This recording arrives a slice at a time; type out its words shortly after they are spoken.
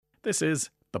This is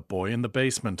The Boy in the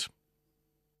Basement.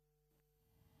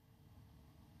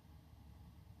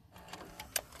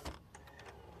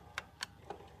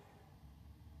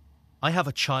 I have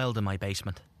a child in my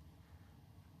basement.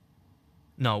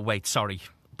 No, wait, sorry.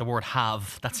 The word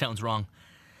have, that sounds wrong.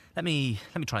 Let me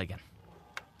try again.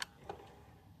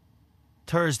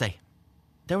 Thursday.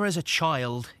 There is a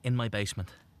child in my basement.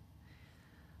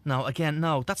 No,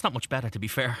 that's not much better, to be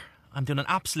fair. I'm doing an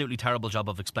absolutely terrible job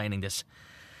of explaining this.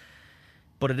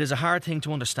 But it is a hard thing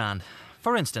to understand.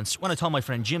 For instance, when I told my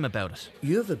friend Jim about it.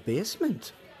 You have a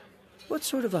basement? What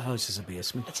sort of a house is a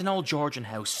basement? It's an old Georgian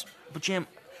house. But Jim,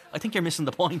 I think you're missing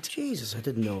the point. Jesus, I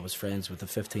didn't know I was friends with the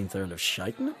 15th Earl of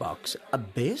Shite-in-a-Box. A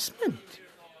basement?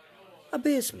 A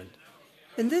basement?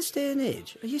 In this day and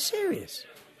age? Are you serious?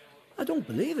 I don't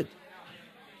believe it.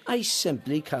 I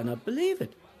simply cannot believe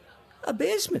it. A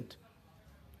basement?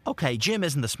 OK, Jim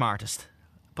isn't the smartest,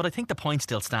 but I think the point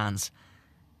still stands.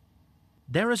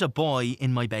 There is a boy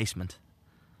in my basement.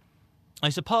 I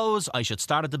suppose I should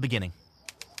start at the beginning.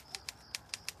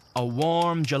 A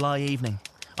warm July evening.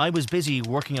 I was busy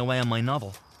working away on my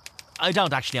novel. I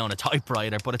don't actually own a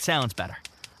typewriter, but it sounds better.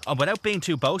 Without being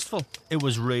too boastful, it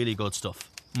was really good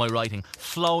stuff. My writing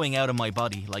flowing out of my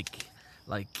body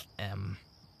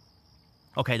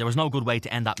OK, there was no good way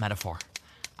to end that metaphor.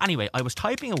 Anyway, I was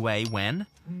typing away when...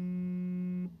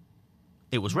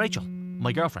 It was Rachel,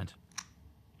 my girlfriend.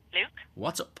 Luke?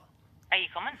 What's up? Are you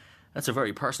coming? That's a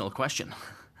very personal question.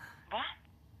 What?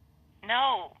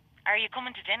 No. Are you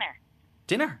coming to dinner?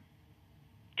 Dinner?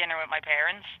 Dinner with my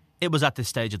parents? It was at this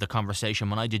stage of the conversation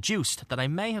when I deduced that I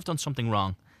may have done something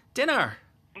wrong. Dinner?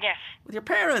 Yes. With your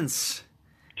parents?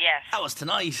 Yes. That was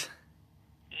tonight.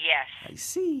 Yes. I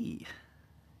see.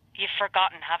 You've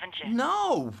forgotten, haven't you?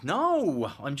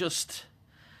 No. I'm just...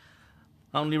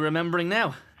 only remembering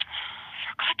now. For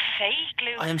God's sake,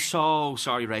 Luke. I am so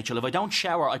sorry, Rachel. If I don't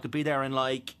shower, I could be there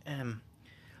in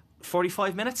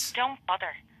 45 minutes. Don't bother.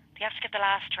 You have to get the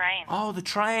last train. Oh, the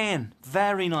train.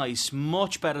 Very nice.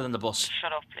 Much better than the bus.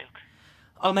 Shut up, Luke.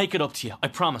 I'll make it up to you, I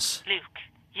promise. Luke,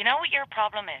 you know what your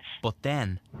problem is? But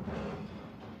then...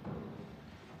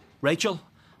 Rachel,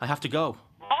 I have to go.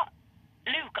 What?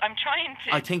 Luke, I'm trying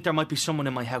to... I think there might be someone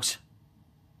in my house.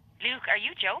 Luke, are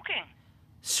you joking?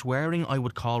 Swearing I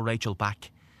would call Rachel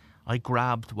back, I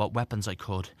grabbed what weapons I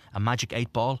could, a magic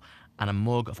 8-ball and a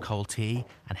mug of cold tea,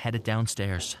 and headed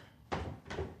downstairs.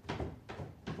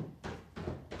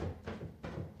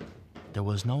 There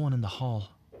was no one in the hall.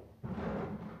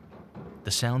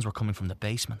 The sounds were coming from the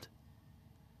basement.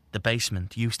 The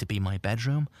basement used to be my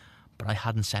bedroom, but I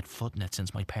hadn't set foot in it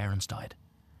since my parents died.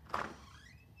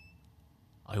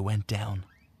 I went down.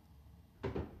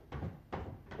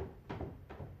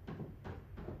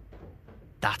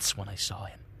 That's when I saw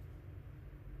him.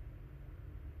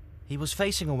 He was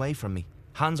facing away from me,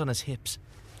 hands on his hips,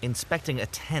 inspecting a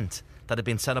tent that had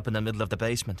been set up in the middle of the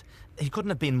basement. He couldn't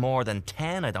have been more than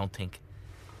 10, I don't think.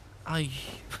 I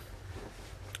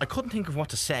couldn't think of what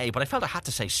to say, but I felt I had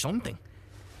to say something.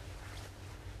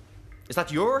 Is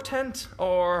that your tent,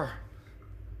 or...?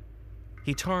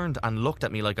 He turned and looked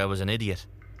at me like I was an idiot.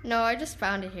 No, I just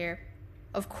found it here.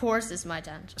 Of course it's my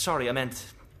tent. Sorry, I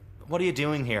meant, what are you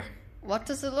doing here? What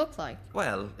does it look like?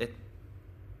 Well,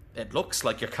 it looks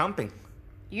like you're camping.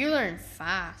 You learn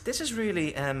fast. This is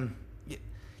really,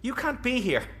 you can't be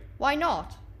here. Why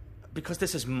not? Because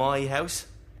this is my house.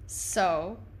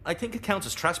 So? I think it counts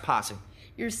as trespassing.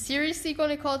 You're seriously going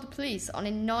to call the police on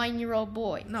a 9-year-old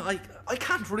boy? No, I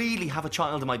can't really have a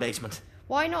child in my basement.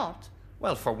 Why not?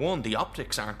 Well, for one, the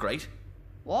optics aren't great.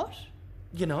 What?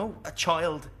 You know, a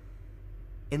child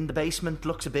in the basement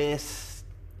looks a bit...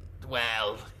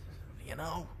 well, you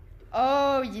know.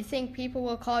 Oh, you think people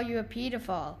will call you a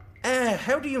paedophile?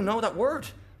 How do you know that word?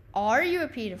 Are you a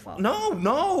paedophile?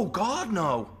 No, God,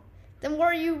 no. Then what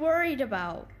are you worried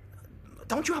about?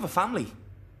 Don't you have a family?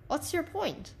 What's your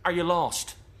point? Are you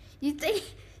lost? You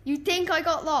think I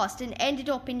got lost and ended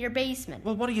up in your basement?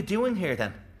 Well, what are you doing here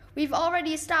then? We've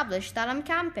already established that I'm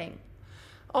camping.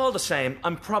 All the same,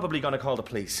 I'm probably going to call the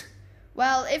police.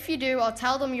 Well, if you do, I'll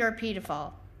tell them you're a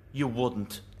paedophile. You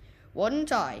wouldn't.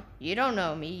 Wouldn't I? You don't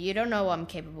know me. You don't know what I'm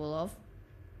capable of.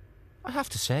 I have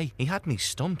to say, he had me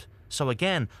stumped. So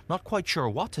again, not quite sure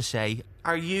what to say.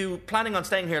 Are you planning on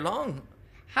staying here long?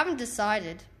 Haven't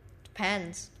decided.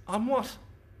 Depends. On what?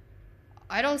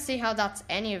 I don't see how that's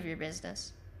any of your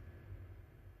business.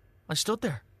 I stood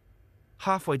there,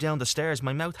 halfway down the stairs,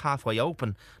 my mouth halfway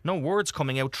open, no words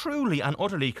coming out, truly and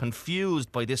utterly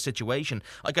confused by this situation.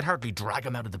 I could hardly drag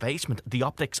him out of the basement, the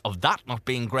optics of that not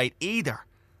being great either.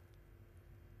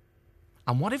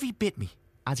 And what if he bit me?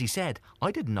 As he said,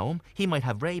 I didn't know him. He might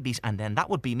have rabies, and then that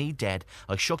would be me dead.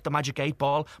 I shook the magic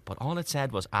 8-ball, but all it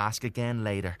said was ask again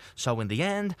later. So in the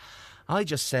end, I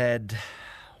just said,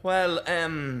 well,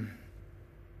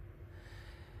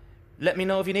 let me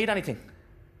know if you need anything.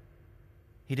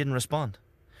 He didn't respond.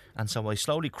 And so I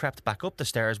slowly crept back up the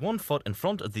stairs, one foot in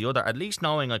front of the other, at least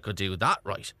knowing I could do that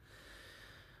right.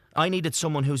 I needed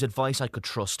someone whose advice I could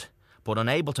trust, but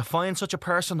unable to find such a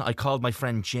person, I called my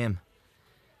friend Jim.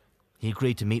 He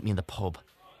agreed to meet me in the pub.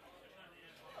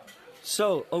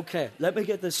 So, okay, let me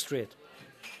get this straight.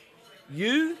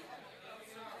 You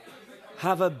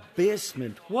have a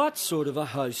basement. What sort of a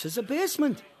house is a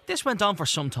basement? This went on for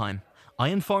some time. I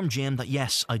informed Jim that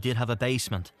yes, I did have a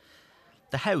basement.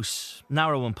 The house,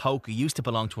 narrow and poky, used to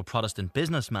belong to a Protestant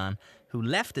businessman who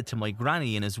left it to my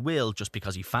granny in his will just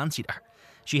because he fancied her.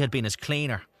 She had been his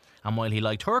cleaner, and while he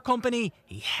liked her company,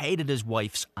 he hated his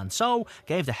wife's, and so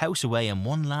gave the house away in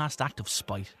one last act of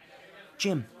spite.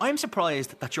 Jim, I'm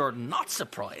surprised that you're not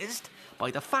surprised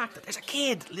by the fact that there's a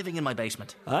kid living in my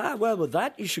basement. Ah, well, with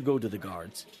that, you should go to the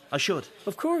guards. I should.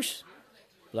 Of course.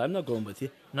 Well, I'm not going with you.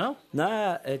 No?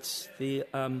 Nah, it's the,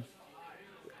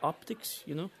 optics,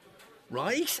 you know.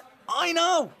 Right? I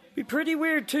know! Be pretty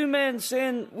weird, two men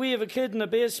saying we have a kid in a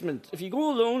basement. If you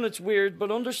go alone, it's weird, but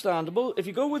understandable. If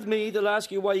you go with me, they'll ask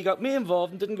you why you got me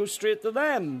involved and didn't go straight to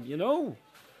them, you know?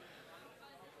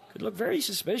 Could look very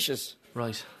suspicious.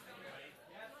 Right.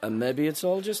 And maybe it's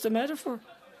all just a metaphor.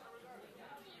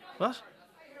 What?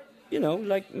 You know,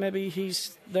 like maybe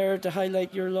he's there to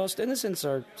highlight your lost innocence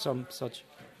or some such.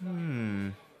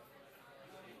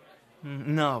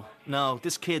 No,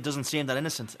 this kid doesn't seem that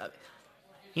innocent.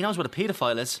 He knows what a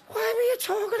paedophile is. Why were you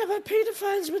talking about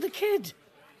paedophiles with a kid?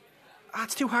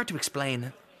 It's too hard to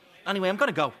explain. Anyway, I'm going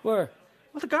to go. Where?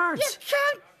 Well, the guards. You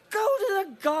can't go to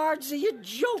the guards. Are you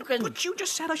joking? But you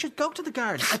just said I should go to the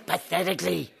guards.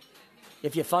 Pathetically.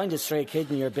 If you find a stray kid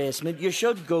in your basement, you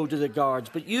should go to the guards.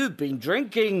 But you've been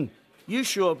drinking. You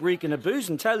show up reeking of booze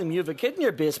and tell them you have a kid in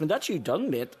your basement. That's you done,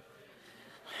 mate.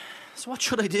 So what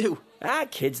should I do?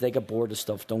 Kids, they get bored of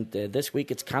stuff, don't they? This week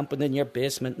it's camping in your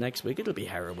basement. Next week it'll be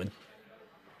heroin.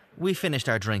 We finished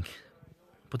our drink,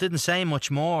 but didn't say much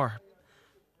more,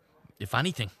 if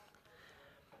anything.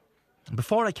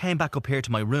 Before I came back up here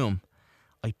to my room,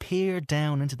 I peered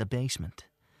down into the basement.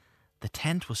 The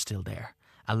tent was still there,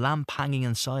 a lamp hanging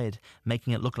inside,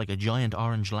 making it look like a giant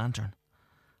orange lantern.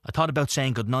 I thought about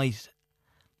saying goodnight,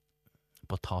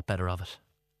 but thought better of it.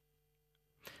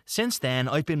 Since then,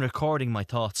 I've been recording my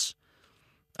thoughts.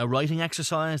 A writing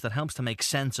exercise that helps to make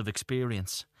sense of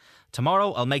experience.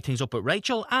 Tomorrow, I'll make things up with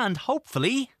Rachel and,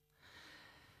 hopefully,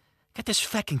 get this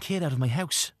feckin' kid out of my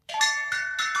house.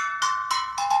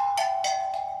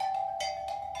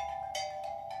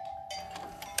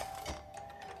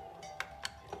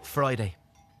 Friday.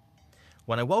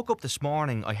 When I woke up this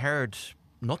morning, I heard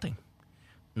nothing.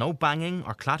 No banging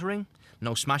or clattering.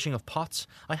 No smashing of pots.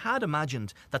 I had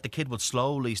imagined that the kid would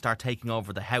slowly start taking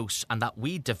over the house and that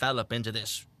we'd develop into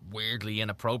this weirdly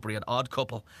inappropriate odd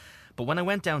couple. But when I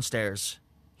went downstairs,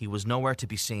 he was nowhere to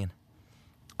be seen.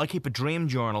 I keep a dream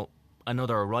journal,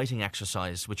 another writing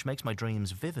exercise, which makes my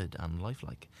dreams vivid and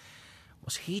lifelike.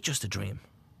 Was he just a dream?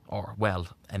 Or, well,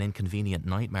 an inconvenient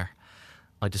nightmare?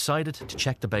 I decided to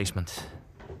check the basement.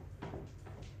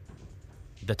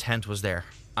 The tent was there,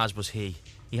 as was he.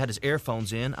 He had his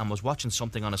earphones in and was watching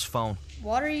something on his phone.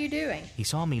 What are you doing? He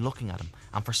saw me looking at him,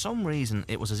 and for some reason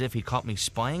it was as if he caught me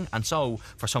spying, and so,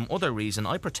 for some other reason,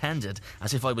 I pretended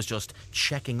as if I was just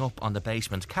checking up on the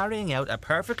basement, carrying out a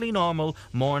perfectly normal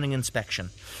morning inspection.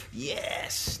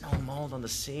 Yes, no mould on the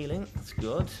ceiling, that's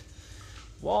good.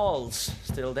 Walls,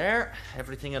 still there,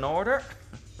 everything in order.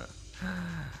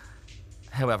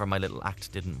 However, my little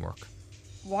act didn't work.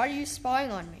 Why are you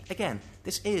spying on me? Again,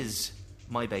 this is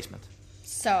my basement.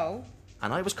 So?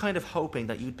 And I was kind of hoping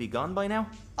that you'd be gone by now.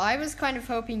 I was kind of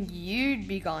hoping you'd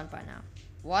be gone by now.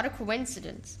 What a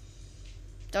coincidence.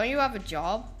 Don't you have a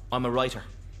job? I'm a writer.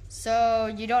 So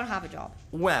you don't have a job?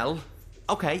 Well,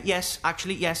 okay, yes,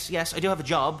 actually, yes, I do have a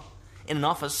job in an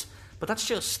office, but that's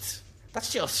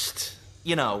just,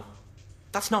 you know,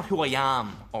 that's not who I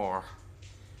am, or,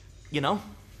 you know?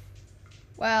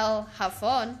 Well, have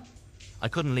fun. I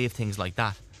couldn't leave things like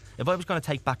that. If I was going to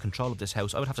take back control of this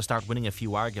house, I would have to start winning a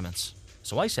few arguments.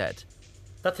 So I said,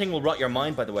 that thing will rot your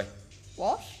mind, by the way.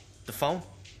 What? The phone.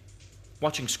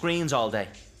 Watching screens all day.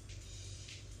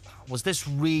 Was this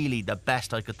really the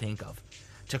best I could think of?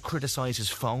 To criticise his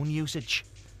phone usage?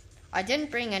 I didn't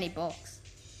bring any books.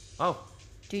 Oh.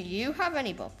 Do you have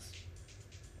any books?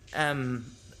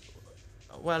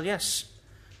 Well, yes.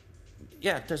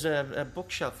 Yeah, there's a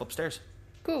bookshelf upstairs.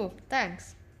 Cool,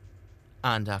 thanks.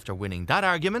 And after winning that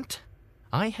argument,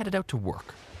 I headed out to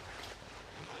work.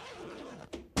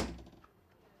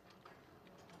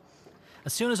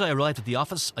 As soon as I arrived at the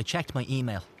office, I checked my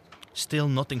email. Still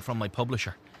nothing from my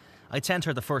publisher. I'd sent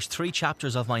her the first 3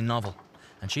 chapters of my novel,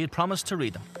 and she had promised to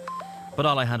read them. But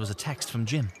all I had was a text from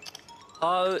Jim.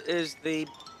 How is the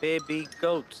baby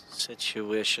goat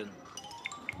situation?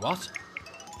 What?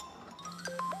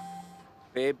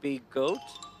 Baby goat?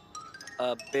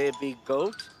 A baby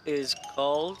goat is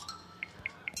called...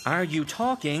 Are you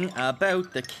talking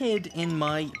about the kid in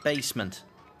my basement?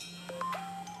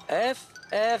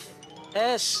 FFS,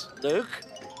 Luke.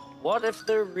 What if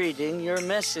they're reading your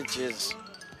messages?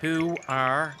 Who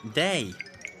are they?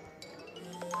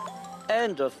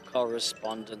 End of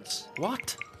correspondence.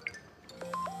 What?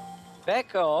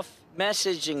 Back off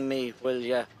messaging me, will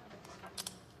ya?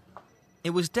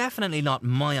 It was definitely not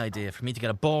my idea for me to get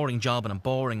a boring job in a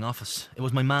boring office. It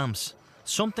was my mum's.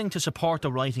 Something to support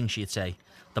the writing, she'd say.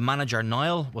 The manager,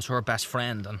 Niall, was her best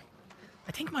friend, and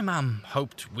I think my mum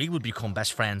hoped we would become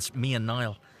best friends, me and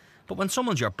Niall. But when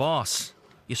someone's your boss,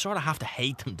 you sort of have to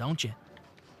hate them, don't you?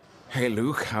 Hey,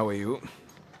 Luke, how are you?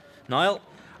 Niall?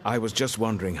 I was just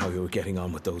wondering how you were getting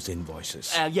on with those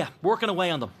invoices. Yeah, working away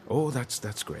on them. Oh,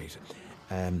 that's great.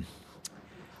 I'm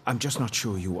just not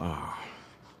sure you are.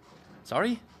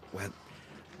 Sorry? Well,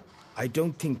 I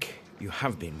don't think you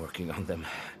have been working on them.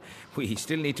 We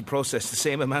still need to process the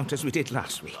same amount as we did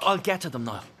last week. I'll get to them,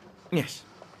 Niall. Yes,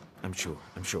 I'm sure.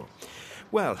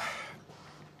 Well,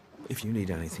 if you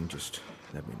need anything, just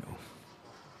let me know.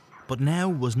 But now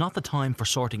was not the time for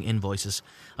sorting invoices.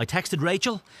 I texted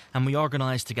Rachel and we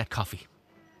organised to get coffee.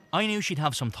 I knew she'd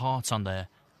have some thoughts on the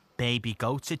baby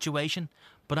goat situation,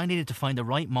 but I needed to find the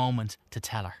right moment to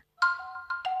tell her.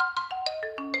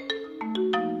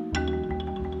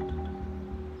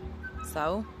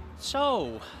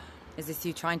 So? Is this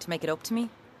you trying to make it up to me?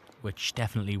 Which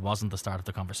definitely wasn't the start of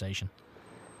the conversation.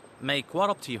 Make what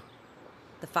up to you?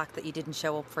 The fact that you didn't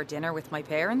show up for dinner with my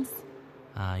parents?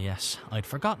 Ah, yes. I'd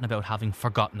forgotten about having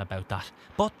forgotten about that.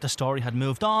 But the story had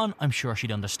moved on. I'm sure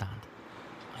she'd understand.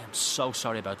 I am so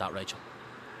sorry about that, Rachel.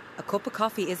 A cup of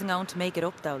coffee isn't going to make it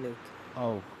up though, Luke.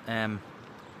 Oh,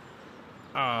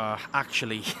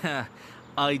 actually,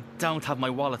 I don't have my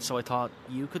wallet, so I thought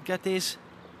you could get these.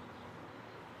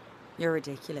 You're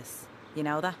ridiculous. You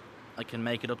know that? I can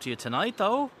make it up to you tonight,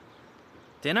 though.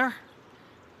 Dinner?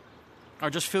 Or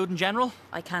just food in general?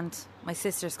 I can't. My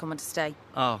sister's coming to stay.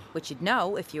 Oh. Which you'd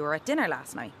know if you were at dinner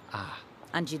last night. Ah.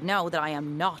 And you'd know that I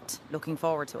am not looking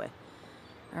forward to it.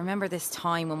 I remember this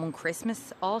time when one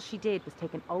Christmas, all she did was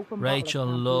take an open Rachel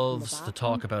bottle of loves champagne to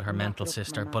talk about her and not mental look at my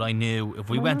sister, mouth. but I knew if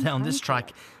we went down this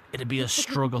track, it'd be a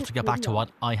struggle to get back to what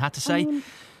I had to say.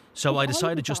 So I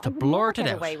decided just to blurt it I would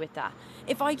never out. get away with that.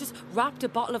 If I just wrapped a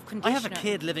bottle of I conditioner... have a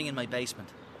kid living in my basement.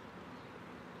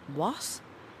 What?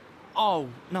 Oh,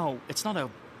 no, it's not a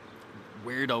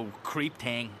weirdo creep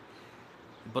thing.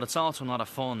 But it's also not a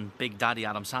fun Big Daddy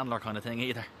Adam Sandler kind of thing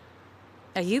either.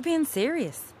 Are you being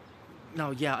serious?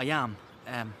 No, yeah, I am.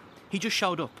 He just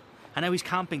showed up, and now he's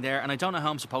camping there, and I don't know how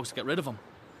I'm supposed to get rid of him.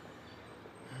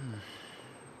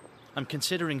 I'm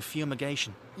considering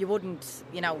fumigation. You wouldn't,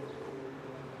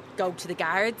 go to the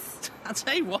guards? I'd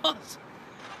say what?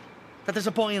 That there's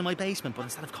a boy in my basement, but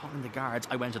instead of calling the guards,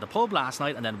 I went to the pub last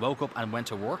night and then woke up and went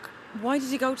to work. Why did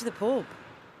you go to the pub?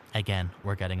 Again,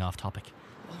 we're getting off topic.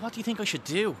 Well, what do you think I should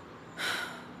do?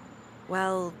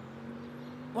 Well,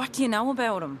 what do you know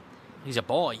about him? He's a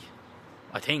boy.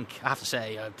 I think. I have to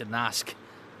say, I didn't ask.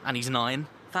 And he's 9.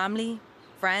 Family?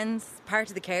 Friends? Part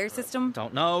of the care system?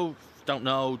 Don't know.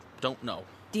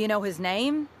 Do you know his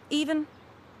name, even?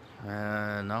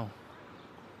 No.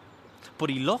 But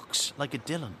he looks like a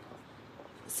Dylan.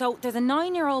 So there's a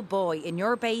 9-year-old boy in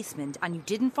your basement and you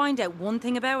didn't find out one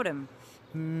thing about him?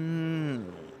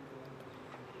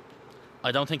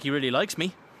 I don't think he really likes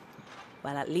me.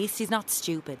 Well, at least he's not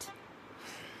stupid.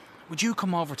 Would you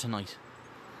come over tonight?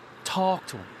 Talk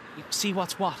to him. See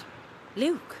what's what.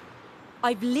 Luke,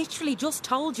 I've literally just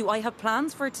told you I have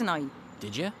plans for tonight.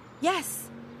 Did you? Yes.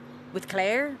 With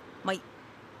Claire,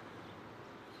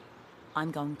 I'm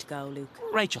going to go, Luke.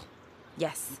 Rachel,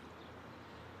 Yes.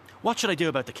 what should I do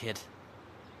about the kid?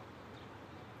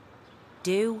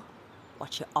 Do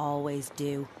what you always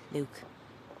do, Luke.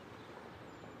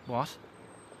 What?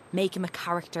 Make him a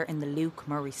character in the Luke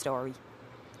Murray story.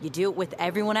 You do it with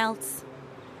everyone else.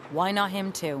 Why not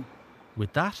him too?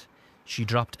 With that, she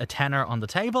dropped a tenner on the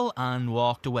table and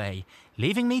walked away,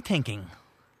 leaving me thinking.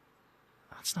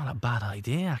 That's not a bad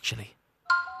idea, actually.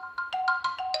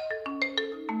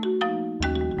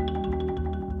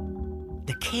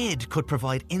 The kid could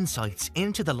provide insights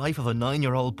into the life of a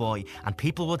 9-year-old boy, and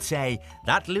people would say,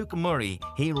 that Luke Murray,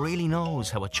 he really knows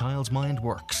how a child's mind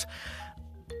works.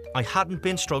 I hadn't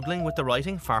been struggling with the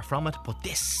writing, far from it, but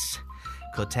this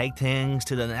could take things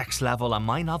to the next level, and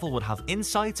my novel would have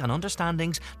insights and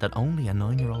understandings that only a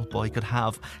 9-year-old boy could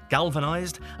have.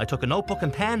 Galvanised, I took a notebook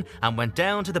and pen and went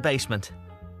down to the basement.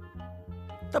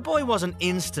 The boy wasn't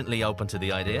instantly open to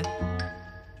the idea.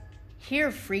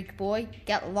 Here, freak boy,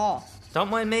 get lost. Don't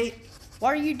mind me. What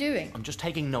are you doing? I'm just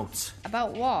taking notes.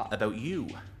 About what? About you.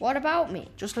 What about me?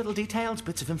 Just little details,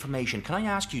 bits of information. Can I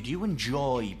ask you, do you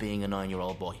enjoy being a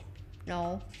 9-year-old boy?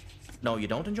 No. No, you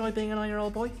don't enjoy being a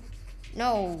 9-year-old boy?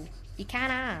 No, you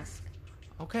can't ask.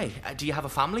 Okay, do you have a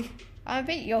family? I'm a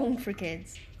bit young for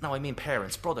kids. No, I mean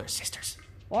parents, brothers, sisters.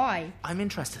 Why? I'm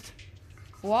interested.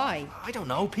 Why? I don't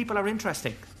know, people are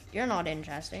interesting. You're not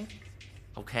interesting.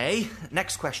 Okay,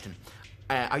 next question.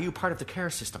 Are you part of the care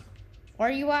system? What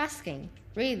are you asking?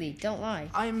 Really, don't lie.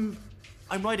 I'm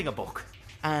writing a book,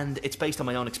 and it's based on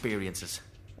my own experiences.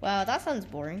 Well, that sounds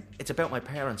boring. It's about my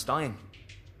parents dying.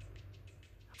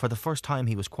 For the first time,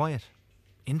 he was quiet.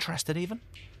 Interested, even.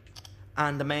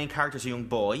 And the main character's a young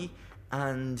boy,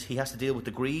 and he has to deal with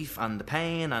the grief and the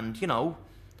pain and,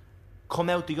 come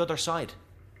out the other side.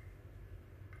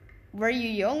 Were you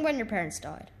young when your parents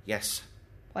died? Yes.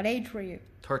 What age were you?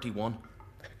 31.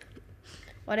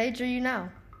 What age are you now?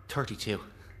 32.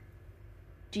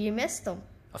 Do you miss them?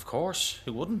 Of course,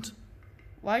 who wouldn't?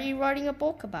 Why are you writing a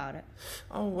book about it?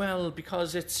 Oh, well,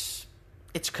 because it's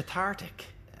cathartic.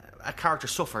 A character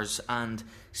suffers, and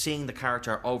seeing the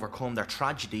character overcome their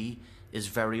tragedy is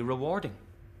very rewarding.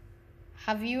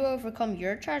 Have you overcome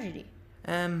your tragedy?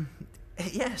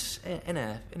 Yes, in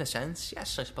a sense,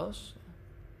 yes, I suppose.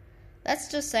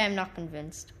 Let's just say I'm not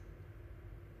convinced.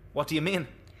 What do you mean?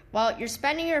 Well, you're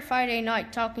spending your Friday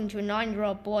night talking to a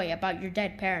 9-year-old boy about your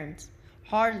dead parents.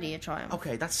 Hardly a triumph.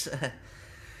 Okay, that's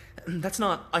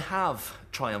not... I have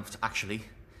triumphed, actually.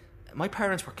 My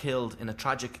parents were killed in a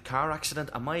tragic car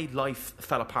accident, and my life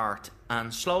fell apart.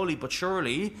 And slowly but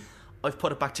surely, I've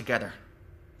put it back together.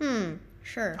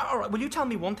 Sure. All right, will you tell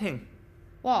me one thing?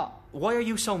 What? Why are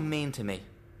you so mean to me?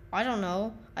 I don't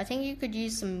know. I think you could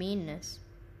use some meanness.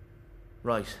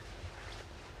 Right.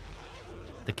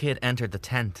 The kid entered the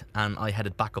tent, and I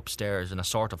headed back upstairs in a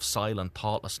sort of silent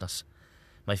thoughtlessness,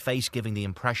 my face giving the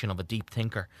impression of a deep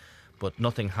thinker, but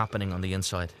nothing happening on the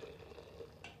inside.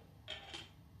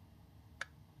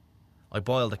 I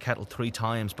boiled the kettle 3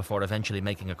 times before eventually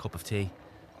making a cup of tea.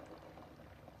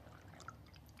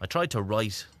 I tried to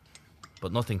write,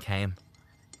 but nothing came.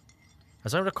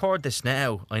 As I record this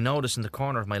now, I notice in the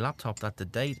corner of my laptop that the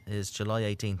date is July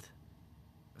 18th.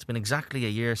 It's been exactly a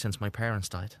year since my parents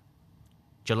died.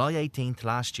 July 18th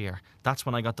last year, that's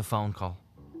when I got the phone call.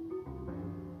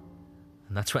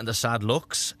 And that's when the sad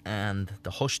looks and the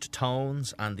hushed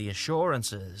tones and the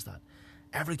assurances that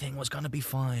everything was going to be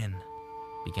fine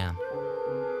began.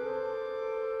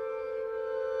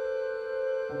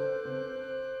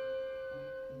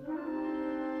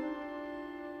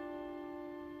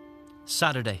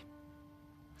 Saturday.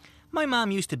 My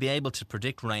mum used to be able to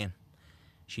predict rain.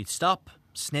 She'd stop,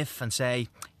 sniff and say,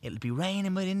 "It'll be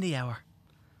raining within the hour."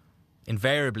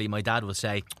 Invariably, my dad would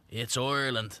say, "It's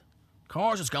Ireland. Of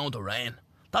course it's going to rain.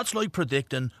 That's like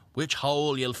predicting which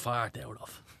hole you'll fart out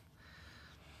of."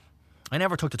 I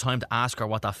never took the time to ask her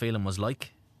what that feeling was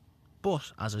like.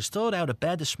 But as I stood out of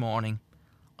bed this morning,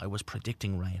 I was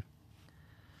predicting rain.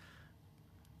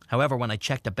 However, when I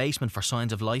checked the basement for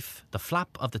signs of life, the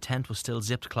flap of the tent was still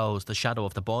zipped closed, the shadow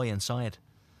of the boy inside.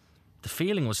 The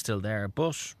feeling was still there,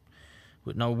 but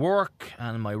with no work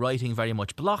and my writing very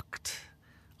much blocked,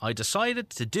 I decided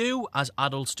to do as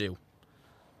adults do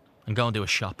and go and do a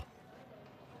shop.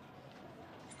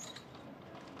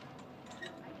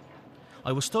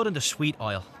 I was stood in the sweet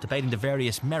aisle, debating the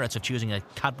various merits of choosing a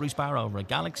Cadbury's bar over a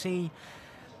Galaxy,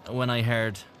 when I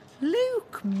heard...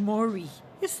 Luke Murray,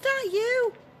 is that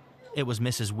you? It was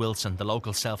Mrs. Wilson, the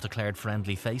local self-declared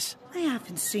friendly face. I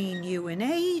haven't seen you in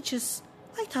ages.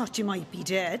 I thought you might be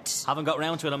dead. Haven't got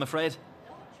round to it, I'm afraid.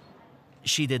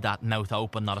 She did that mouth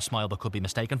open, not a smile but could be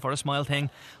mistaken for a smile thing,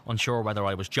 unsure whether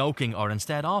I was joking or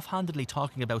instead offhandedly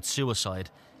talking about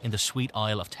suicide in the sweet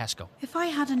aisle of Tesco. If I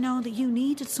hadn't known that you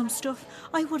needed some stuff,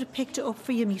 I would have picked it up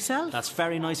for you myself. That's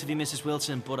very nice of you, Mrs.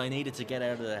 Wilson, but I needed to get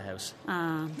out of the house.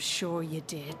 I'm sure you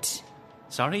did.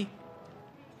 Sorry?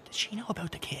 Did she know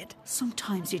about the kid?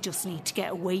 Sometimes you just need to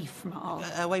get away from it all.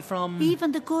 Away from...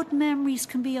 Even the good memories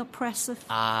can be oppressive.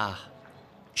 Ah,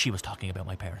 she was talking about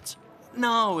my parents.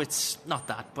 No, it's not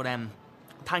that, but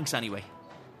thanks anyway.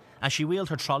 As she wheeled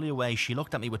her trolley away, she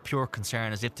looked at me with pure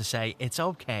concern as if to say, "It's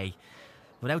okay.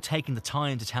 without taking the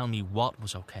time to tell me what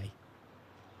was okay.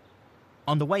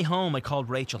 On the way home, I called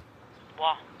Rachel.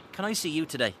 What? Can I see you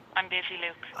today? I'm busy,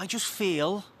 Luke. I just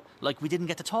feel like we didn't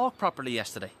get to talk properly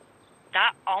yesterday.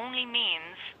 That only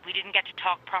means we didn't get to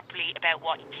talk properly about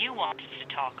what you wanted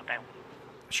to talk about.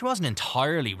 She wasn't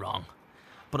entirely wrong,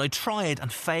 but I tried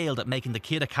and failed at making the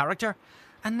kid a character,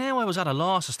 and now I was at a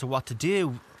loss as to what to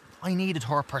do. I needed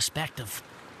her perspective.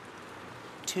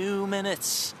 2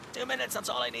 minutes. 2 minutes, that's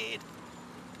all I need.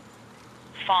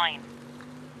 Fine.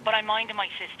 But I'm minding my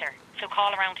sister, so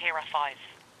call around here at 5.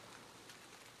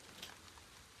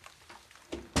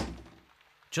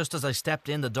 Just as I stepped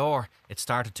in the door, it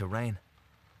started to rain.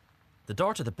 The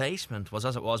door to the basement was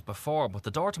as it was before, but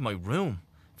the door to my room,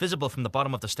 visible from the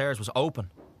bottom of the stairs, was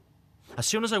open. As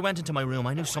soon as I went into my room,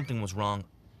 I knew something was wrong.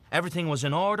 Everything was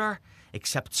in order,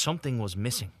 except something was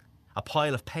missing. A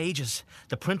pile of pages.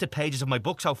 The printed pages of my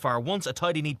book so far, once a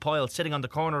tidy neat pile sitting on the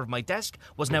corner of my desk,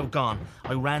 was now gone.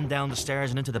 I ran down the stairs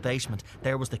and into the basement.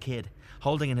 There was the kid,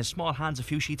 holding in his small hands a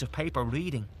few sheets of paper,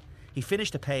 reading. He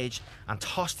finished a page and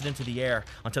tossed it into the air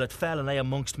until it fell and lay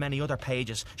amongst many other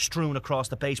pages strewn across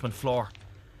the basement floor.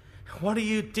 What are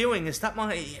you doing? Is that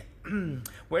my...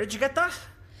 Where did you get that?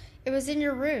 It was in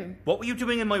your room. What were you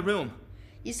doing in my room?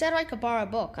 You said I could borrow a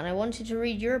book, and I wanted to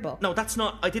read your book. No, that's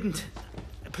not... I didn't...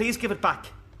 Please give it back.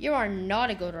 You are not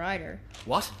a good writer.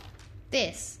 What?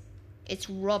 It's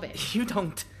rubbish. You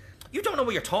don't know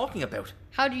what you're talking about.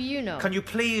 How do you know? Can you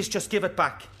please just give it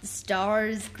back? The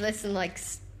stars glisten like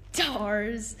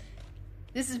stars.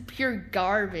 This is pure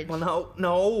garbage. Well,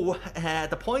 no.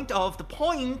 The point of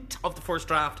the first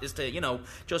draft is to,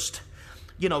 just,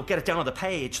 get it down on the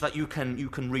page so that you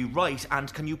can rewrite.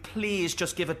 And can you please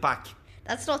just give it back?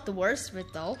 That's not the worst of it,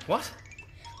 though. What?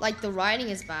 Like, the writing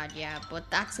is bad, yeah, but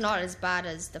that's not as bad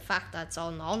as the fact that it's all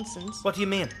nonsense. What do you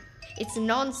mean? It's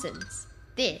nonsense.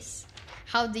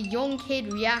 How the young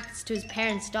kid reacts to his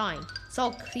parents dying. It's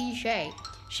all cliche.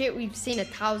 Shit we've seen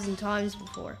 1,000 times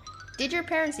before. Did your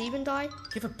parents even die?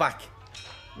 Give it back.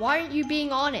 Why aren't you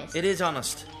being honest? It is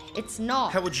honest. It's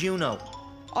not. How would you know?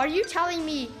 Are you telling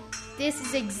me this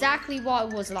is exactly what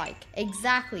it was like?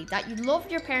 Exactly. That you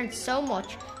loved your parents so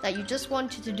much that you just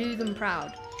wanted to do them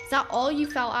proud. Is that all you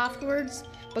felt afterwards?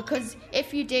 Because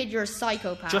if you did, you're a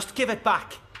psychopath. Just give it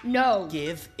back. No.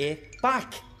 Give it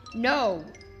back. No.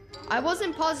 I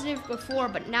wasn't positive before,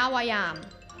 but now I am.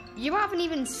 You haven't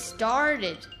even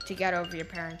started to get over your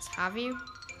parents, have you?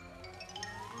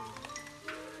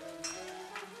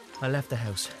 I left the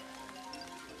house.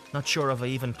 Not sure if I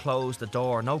even closed the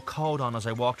door. No coat on as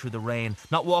I walked through the rain.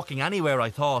 Not walking anywhere, I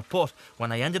thought. But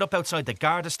when I ended up outside the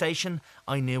Garda station,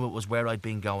 I knew it was where I'd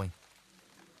been going.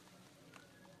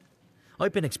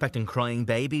 I'd been expecting crying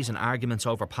babies and arguments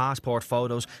over passport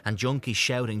photos and junkies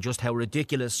shouting just how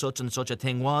ridiculous such and such a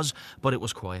thing was, but it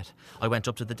was quiet. I went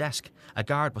up to the desk. A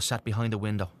guard was sat behind the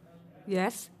window.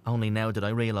 Yes? Only now did I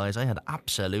realise I had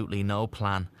absolutely no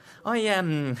plan.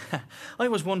 I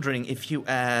was wondering if you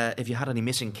had any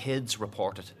missing kids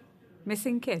reported.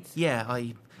 Missing kids? Yeah,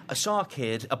 I saw a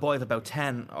kid, a boy of about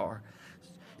 10, or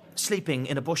sleeping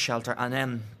in a bus shelter,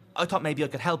 and I thought maybe I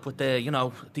could help with the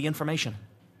information.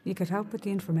 You could help with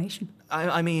the information?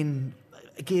 I mean,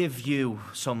 give you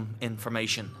some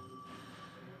information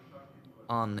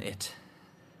on it.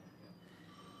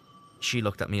 She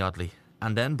looked at me oddly,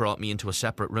 and then brought me into a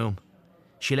separate room.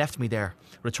 She left me there,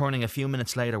 returning a few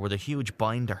minutes later with a huge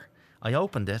binder. I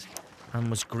opened it and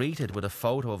was greeted with a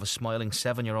photo of a smiling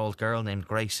 7-year-old girl named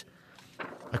Grace.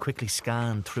 I quickly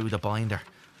scanned through the binder.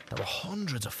 There were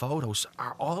hundreds of photos.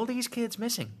 Are all these kids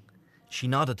missing? She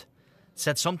nodded,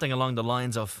 said something along the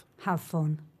lines of, "Have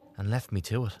fun," and left me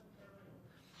to it.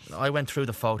 I went through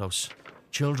the photos.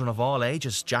 Children of all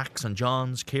ages, Jacks and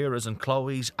Johns, Kira's and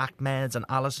Chloe's, Ahmed's and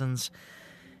Alison's.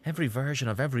 Every version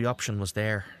of every option was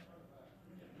there.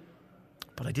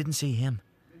 But I didn't see him.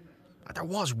 There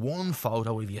was one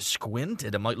photo, if you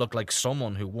squinted, it might look like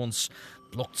someone who once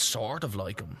looked sort of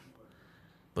like him.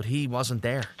 But he wasn't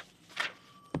there.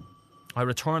 I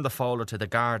returned the folder to the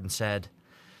guard and said,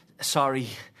 "Sorry,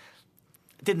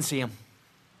 didn't see him."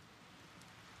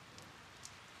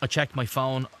 I checked my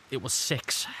phone. It was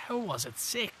 6. How was it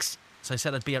 6? So I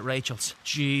said I'd be at Rachel's.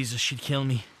 Jesus, she'd kill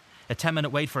me. A 10-minute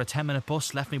wait for a 10-minute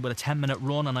bus left me with a 10-minute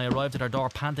run, and I arrived at her door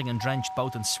panting and drenched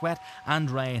both in sweat and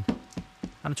rain.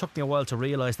 And it took me a while to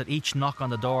realise that each knock on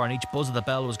the door and each buzz of the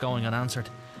bell was going unanswered.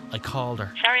 I called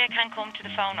her. Sorry, I can't come to the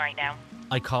phone right now.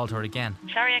 I called her again.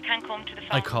 Sorry, I can't come to the phone.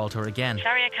 I called her again.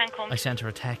 Sorry, I can't come. I sent her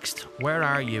a text. Where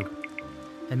are you?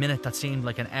 A minute that seemed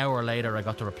like an hour later, I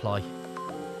got the reply.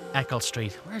 Eccles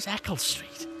Street. Where's Eccles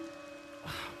Street?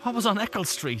 What was on Eccles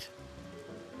Street?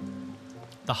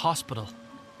 The hospital.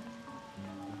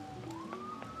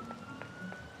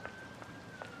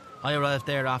 I arrived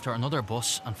there after another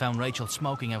bus and found Rachel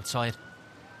smoking outside.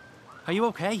 Are you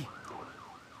okay?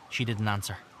 She didn't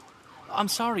answer. I'm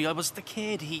sorry, I was the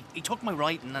kid. He took my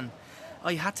writing and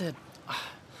I had to...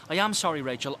 I am sorry,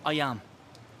 Rachel, I am.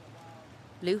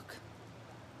 Luke,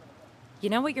 you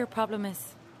know what your problem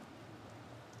is?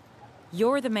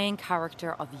 You're the main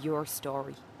character of your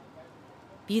story.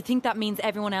 But you think that means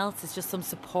everyone else is just some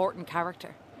supporting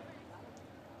character.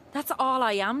 That's all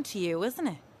I am to you, isn't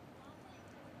it?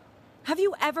 Have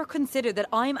you ever considered that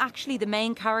I'm actually the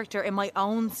main character in my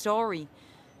own story?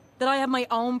 That I have my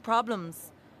own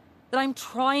problems? That I'm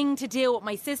trying to deal with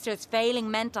my sister's failing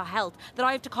mental health? That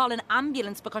I have to call an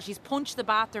ambulance because she's punched the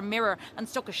bathroom mirror and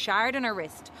stuck a shard in her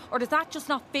wrist? Or does that just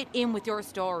not fit in with your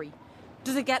story?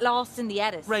 Does it get lost in the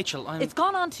edit? Rachel, It's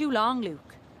gone on too long,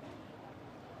 Luke.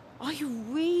 I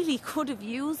really could have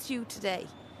used you today.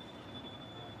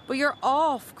 But you're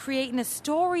off creating a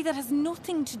story that has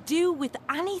nothing to do with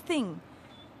anything.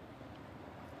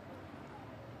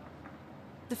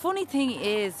 The funny thing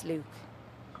is, Luke,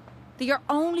 that you're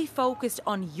only focused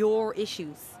on your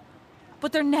issues.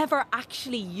 But they're never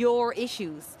actually your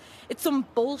issues. It's some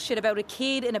bullshit about a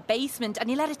kid in a basement and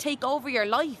you let it take over your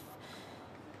life.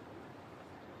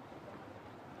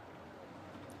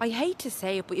 I hate to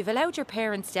say it, but you've allowed your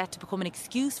parents' death to become an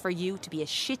excuse for you to be a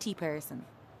shitty person.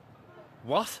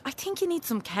 What? I think you need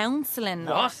some counselling.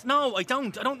 What? No, I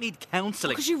don't. I don't need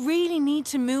counselling. Because you really need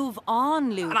to move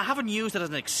on, Luke. And I haven't used it as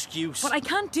an excuse. But I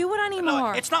can't do it anymore.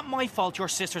 No, it's not my fault your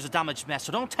sister's a damaged mess,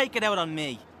 so don't take it out on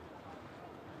me.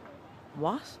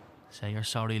 What? Say you're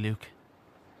sorry, Luke.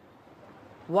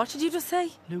 What did you just say?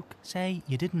 Luke, say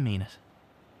you didn't mean it.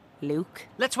 Luke?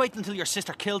 Let's wait until your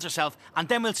sister kills herself, and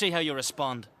then we'll see how you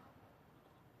respond.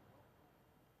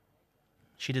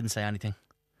 She didn't say anything.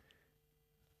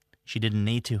 She didn't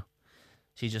need to.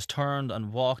 She just turned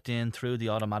and walked in through the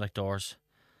automatic doors.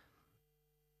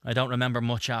 I don't remember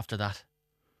much after that.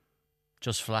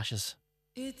 Just flashes.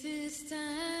 It is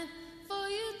time for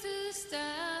you to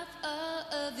stop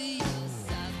all of the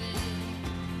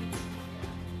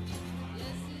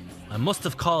I must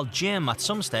have called Jim at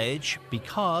some stage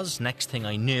because next thing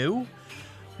I knew,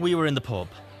 we were in the pub.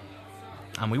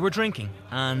 And we were drinking,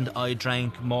 and I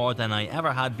drank more than I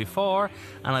ever had before,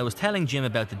 and I was telling Jim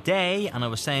about the day, and I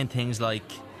was saying things like,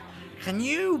 "Can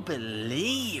you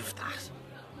believe that?"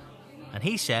 And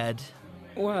he said,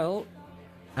 "Well..."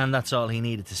 And that's all he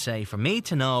needed to say for me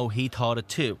to know he thought it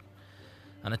too.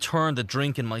 And it turned the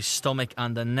drink in my stomach,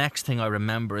 and the next thing I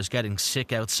remember is getting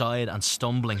sick outside and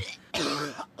stumbling.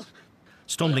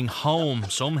 Stumbling home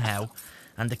somehow,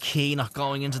 and the key not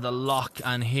going into the lock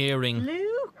and hearing...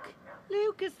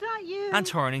 Luke, is that you? And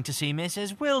turning to see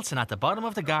Mrs. Wilson at the bottom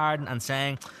of the garden and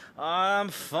saying, "I'm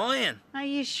fine." Are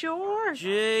you sure?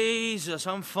 Jesus,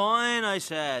 I'm fine, I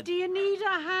said. Do you need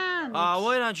a hand? Oh,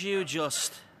 why don't you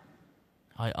just...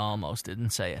 I almost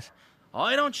didn't say it.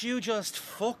 Why don't you just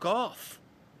fuck off?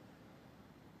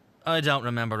 I don't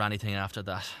remember anything after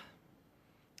that.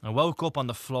 I woke up on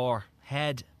the floor,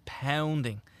 head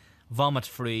pounding, vomit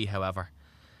free, however,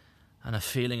 and a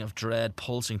feeling of dread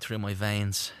pulsing through my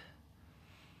veins.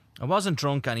 I wasn't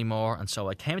drunk anymore, and so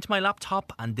I came to my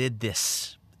laptop and did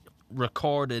this.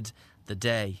 Recorded the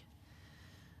day.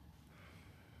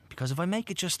 Because if I make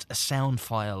it just a sound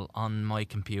file on my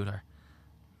computer,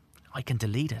 I can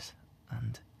delete it.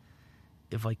 And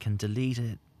if I can delete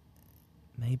it,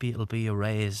 maybe it'll be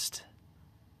erased,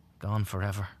 gone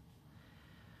forever.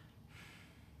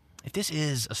 If this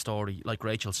is a story, like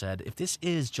Rachel said, if this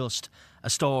is just a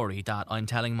story that I'm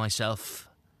telling myself,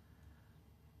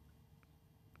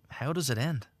 how does it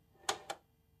end?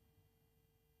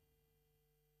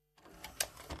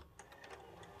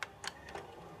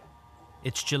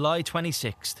 It's July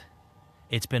 26th.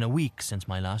 It's been a week since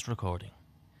my last recording.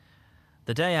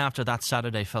 The day after that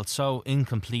Saturday felt so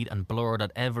incomplete and blurred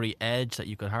at every edge that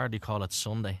you could hardly call it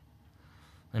Sunday.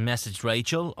 I messaged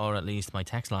Rachel, or at least my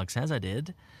text log says I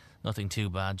did. Nothing too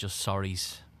bad, just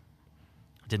sorries.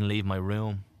 I didn't leave my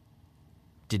room.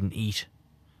 Didn't eat.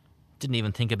 Didn't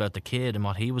even think about the kid and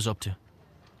what he was up to.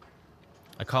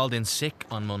 I called in sick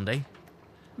on Monday.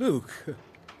 Luke,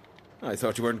 I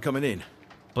thought you weren't coming in.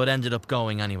 But ended up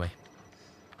going anyway.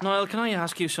 Niall, can I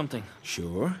ask you something?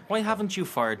 Sure. Why haven't you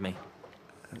fired me?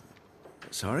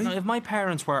 Sorry? Now, if my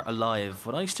parents were alive,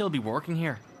 would I still be working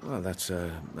here? Well, that's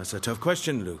a tough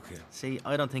question, Luke. See,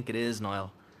 I don't think it is,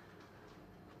 Niall.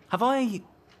 Have I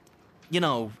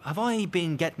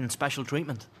been getting special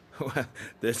treatment? Well,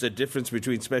 there's a difference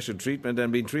between special treatment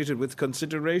and being treated with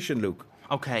consideration, Luke.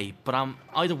 Okay, but am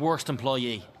I the worst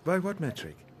employee? By what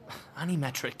metric? Any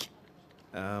metric.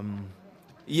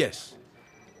 Yes.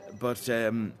 But,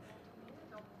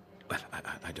 Well,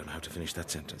 I don't know how to finish that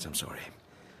sentence. I'm sorry.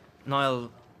 Niall,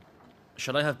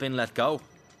 should I have been let go?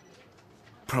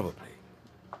 Probably.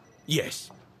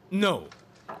 Yes. No.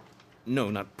 No,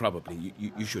 not probably.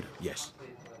 You should have. Yes.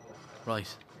 Right.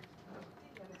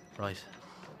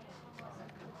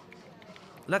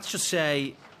 Let's just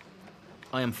say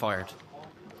I am fired.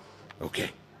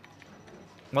 Okay.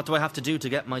 What do I have to do to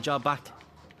get my job back?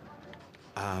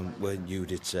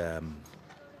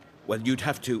 Well, you'd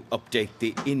have to update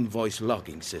the invoice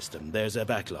logging system. There's a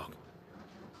backlog.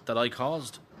 That I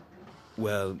caused?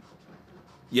 Well,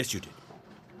 yes, you did.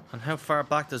 And how far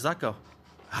back does that go?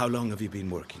 How long have you been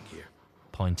working here?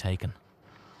 Point taken.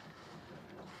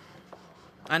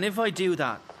 And if I do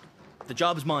that, the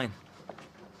job's mine.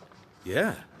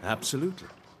 Yeah, absolutely.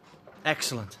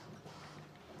 Excellent.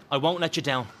 I won't let you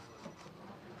down.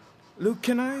 Luke,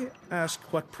 can I ask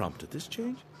what prompted this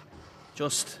change?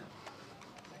 Just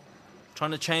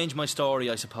trying to change my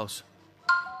story, I suppose.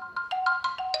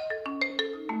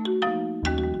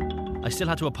 I still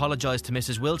had to apologise to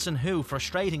Mrs. Wilson, who,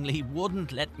 frustratingly,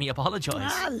 wouldn't let me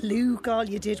apologise. Luke, all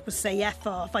you did was say F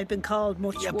off. I've been called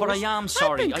much worse. Yeah, but I am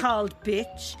sorry. I've been called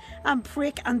bitch and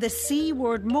prick and the C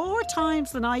word more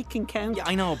times than I can count. Yeah,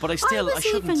 I know, but I was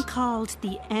shouldn't. even called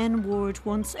the N word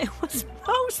once. It was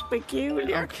most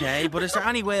peculiar. Okay, but is there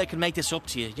any way I can make this up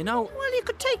to you, you know? Well, you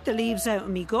could take the leaves out of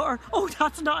me gutter. Oh,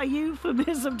 that's not a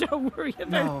euphemism. Don't worry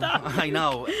about that. I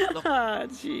know. Look,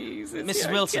 Jesus.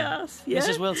 Mrs. Wilson. Yeah?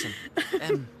 Mrs. Wilson.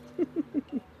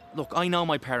 Look, I know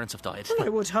my parents have died. I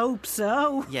would hope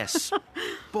so. Yes.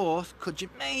 But could you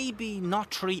maybe not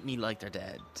treat me like they're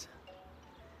dead?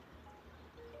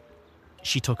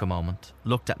 She took a moment,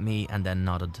 looked at me and then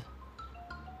nodded.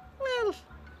 Well,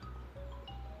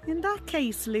 in that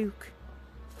case, Luke,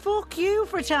 fuck you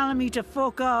for telling me to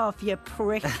fuck off, you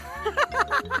prick.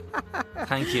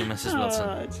 Thank you, Mrs. Wilson.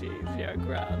 Oh, jeez, you're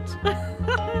grand.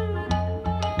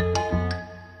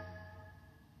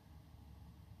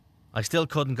 I still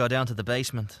couldn't go down to the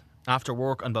basement. After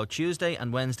work on both Tuesday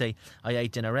and Wednesday, I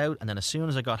ate dinner out, and then as soon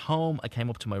as I got home, I came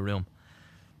up to my room.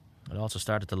 I'd also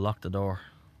started to lock the door.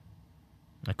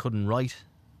 I couldn't write,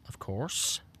 of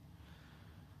course.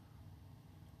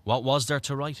 What was there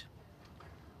to write?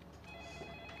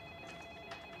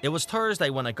 It was Thursday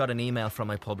when I got an email from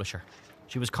my publisher.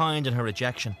 She was kind in her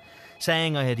rejection,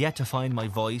 saying I had yet to find my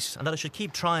voice and that I should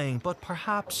keep trying, but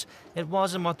perhaps it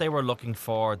wasn't what they were looking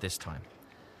for this time.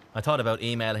 I thought about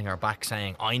emailing her back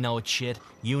saying, I know it's shit,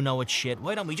 you know it's shit,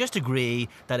 why don't we just agree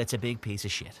that it's a big piece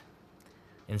of shit?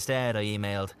 Instead, I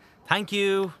emailed, thank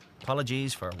you,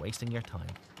 apologies for wasting your time.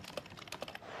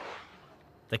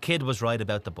 The kid was right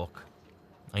about the book.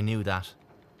 I knew that.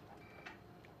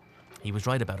 He was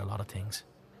right about a lot of things.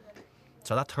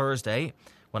 So that Thursday,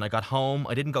 when I got home,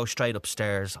 I didn't go straight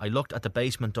upstairs. I looked at the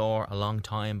basement door a long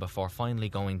time before finally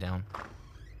going down.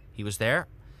 He was there,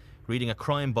 reading a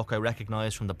crime book I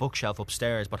recognised from the bookshelf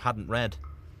upstairs but hadn't read.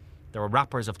 There were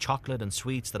wrappers of chocolate and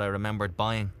sweets that I remembered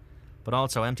buying, but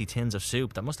also empty tins of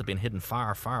soup that must have been hidden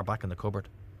far, far back in the cupboard.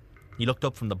 He looked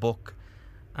up from the book,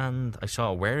 and I saw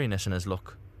a wariness in his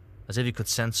look, as if he could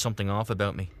sense something off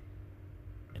about me.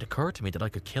 It occurred to me that I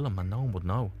could kill him and no one would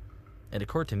know. It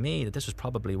occurred to me that this was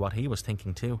probably what he was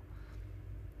thinking too.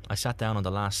 I sat down on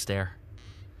the last stair.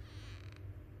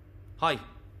 Hi.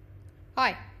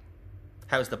 Hi.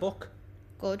 How's the book?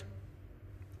 Good.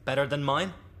 Better than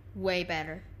mine? Way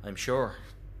better. I'm sure.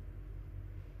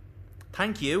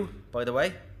 Thank you, by the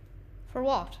way. For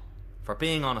what? For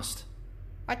being honest.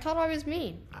 I thought I was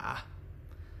mean.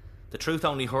 The truth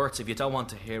only hurts if you don't want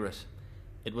to hear it.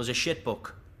 It was a shit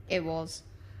book. It was.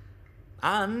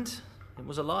 And it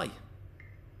was a lie.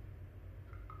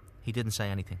 He didn't say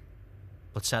anything,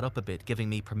 but sat up a bit, giving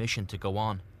me permission to go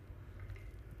on.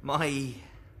 I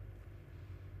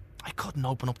couldn't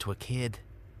open up to a kid.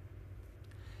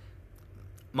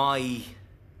 And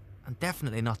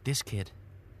definitely not this kid.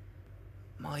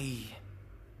 But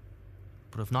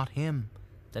if not him,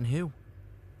 then who?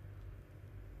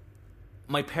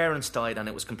 My parents died and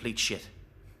it was complete shit.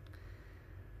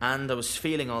 And I was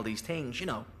feeling all these things, you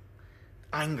know.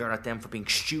 Anger at them for being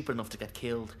stupid enough to get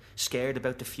killed. Scared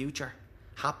about the future.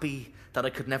 Happy that I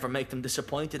could never make them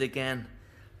disappointed again.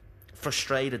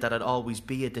 Frustrated that I'd always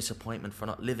be a disappointment for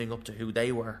not living up to who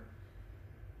they were.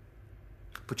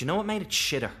 But you know what made it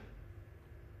shitter?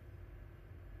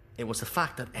 It was the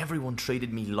fact that everyone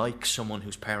treated me like someone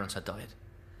whose parents had died.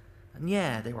 And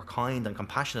yeah, they were kind and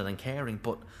compassionate and caring,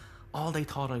 but all they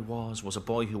thought I was a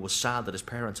boy who was sad that his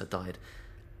parents had died.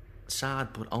 Sad,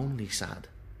 but only sad.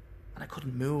 And I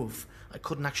couldn't move. I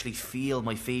couldn't actually feel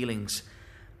my feelings.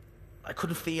 I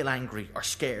couldn't feel angry or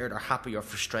scared or happy or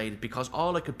frustrated because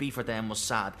all I could be for them was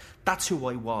sad. That's who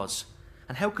I was.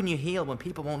 And how can you heal when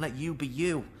people won't let you be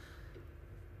you?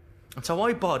 And so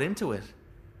I bought into it.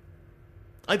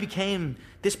 I became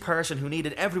this person who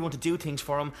needed everyone to do things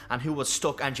for him and who was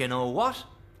stuck. And you know what?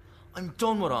 I'm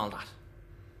done with all that.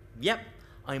 Yep,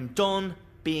 I'm done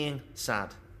being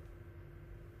sad.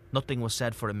 Nothing was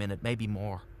said for a minute, maybe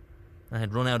more. I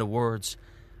had run out of words.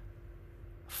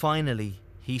 Finally,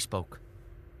 he spoke.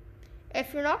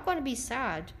 If you're not going to be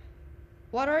sad,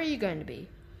 what are you going to be?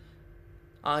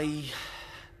 I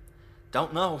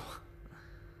don't know.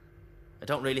 I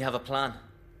don't really have a plan.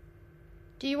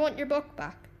 Do you want your book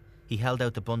back? He held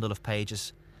out the bundle of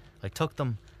pages. I took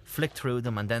them, flicked through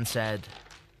them, and then said,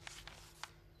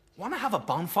 "Want to have a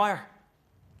bonfire?"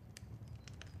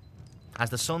 As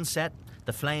the sun set,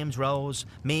 the flames rose.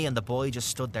 Me and the boy just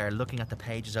stood there looking at the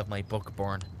pages of my book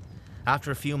burn.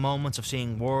 After a few moments of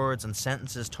seeing words and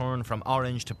sentences turn from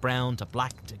orange to brown to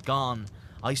black to gone,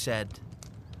 I said,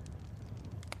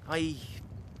 I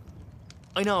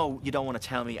know you don't want to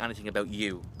tell me anything about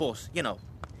you, but, you know,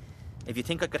 if you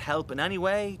think I could help in any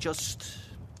way, just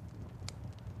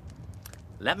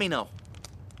let me know.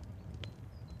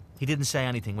 He didn't say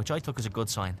anything, which I took as a good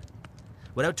sign.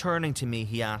 Without turning to me,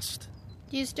 he asked,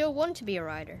 Do you still want to be a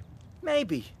writer?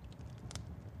 Maybe.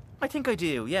 I think I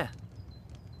do, yeah.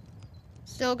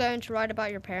 Still going to write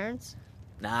about your parents?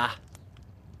 Nah.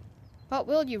 What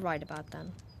will you write about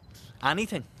then?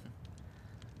 Anything.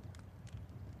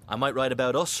 I might write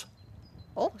about us.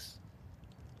 Us?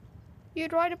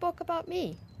 You'd write a book about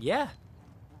me? Yeah.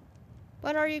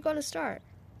 When are you going to start?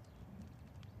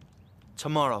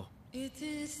 Tomorrow. It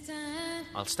is time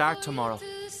I'll start tomorrow.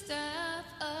 to stop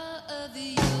all of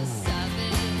your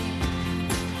sobbing.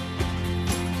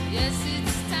 Yes,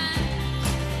 it's time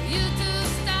for you to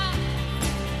stop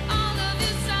all of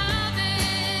your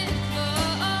sobbing.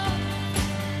 Oh,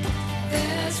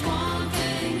 there's one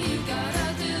thing you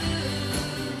gotta do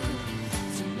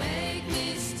to make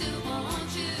me still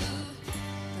want you.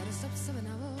 Gotta stop sobbing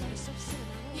now, gotta stop sobbing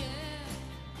now.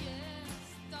 Yeah,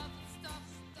 stop.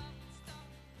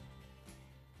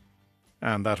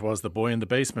 And that was The Boy in the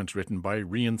Basement, written by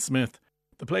Rian Smith.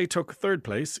 The play took third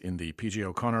place in the P.G.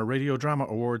 O'Connor Radio Drama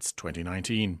Awards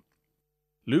 2019.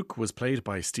 Luke was played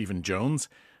by Stephen Jones.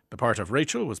 The part of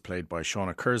Rachel was played by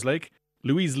Shauna Kerslake.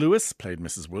 Louise Lewis played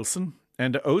Mrs. Wilson.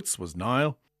 Enda Oates was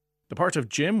Niall. The part of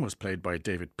Jim was played by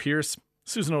David Pearce.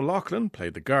 Susan O'Loughlin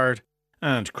played the guard.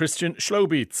 And Christian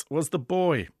Schlobitz was the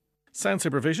boy. Sound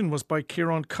supervision was by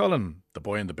Kieran Cullen. The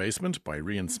Boy in the Basement by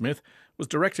Rian Smith was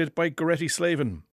directed by Goretti Slavin.